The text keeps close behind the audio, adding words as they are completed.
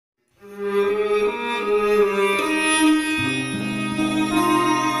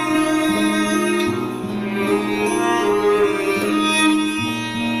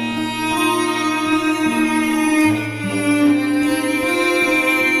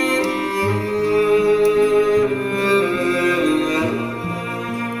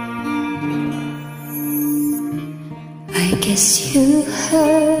guess you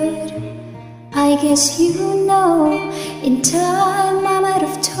heard, I guess you know. In time I might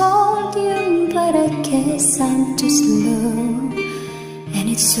have told you, but I guess I'm too slow. And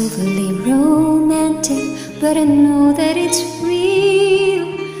it's overly romantic, but I know that it's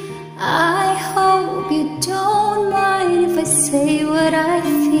real. I hope you don't mind if I say what I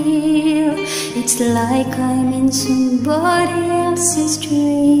feel. It's like I'm in somebody else's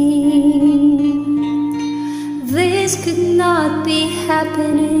dream. This could not be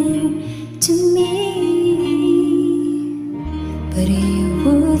happening to me, but you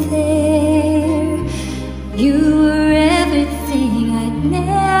were there. You were everything I'd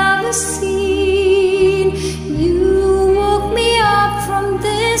never seen. You woke me up from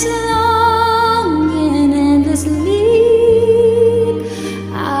this long and endless sleep.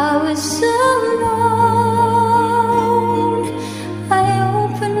 I was so alone. I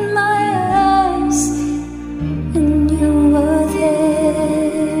opened my eyes and you were there.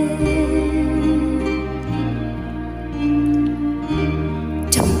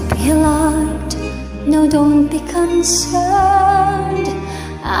 Don't be alarmed, no, don't be concerned.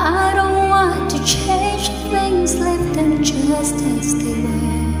 I don't want to change things, leave them just as they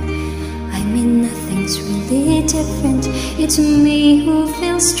were. I mean, nothing's really different. It's me who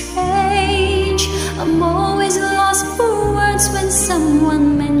feels strange. I'm always lost for words when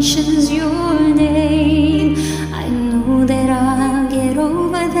someone mentions your name. I know that I'll get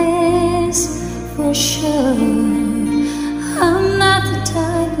over this for sure. I'm not the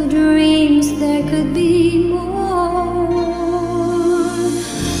type who dreams there could be more,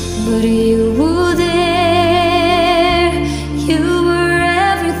 but you were there. You were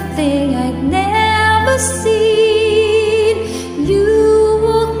everything I'd never seen. You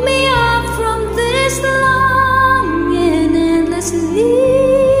woke me up from this long and endless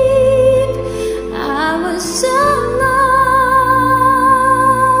sleep. I was so alone.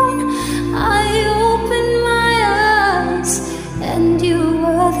 I opened my eyes and you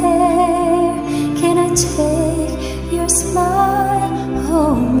were there. Can I take your smile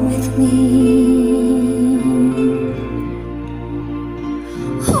home with me?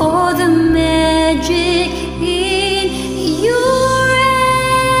 Oh, the magic in your air.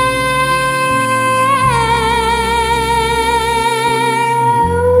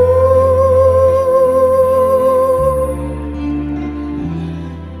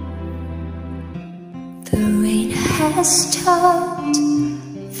 The rain has stopped,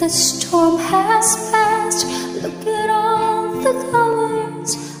 the storm has passed. Look at all the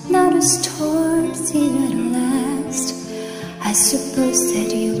colors, not a storm's here at last. I suppose that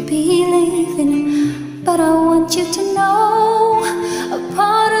you'll be leaving, but I want you to know a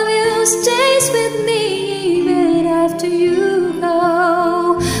part of you stays with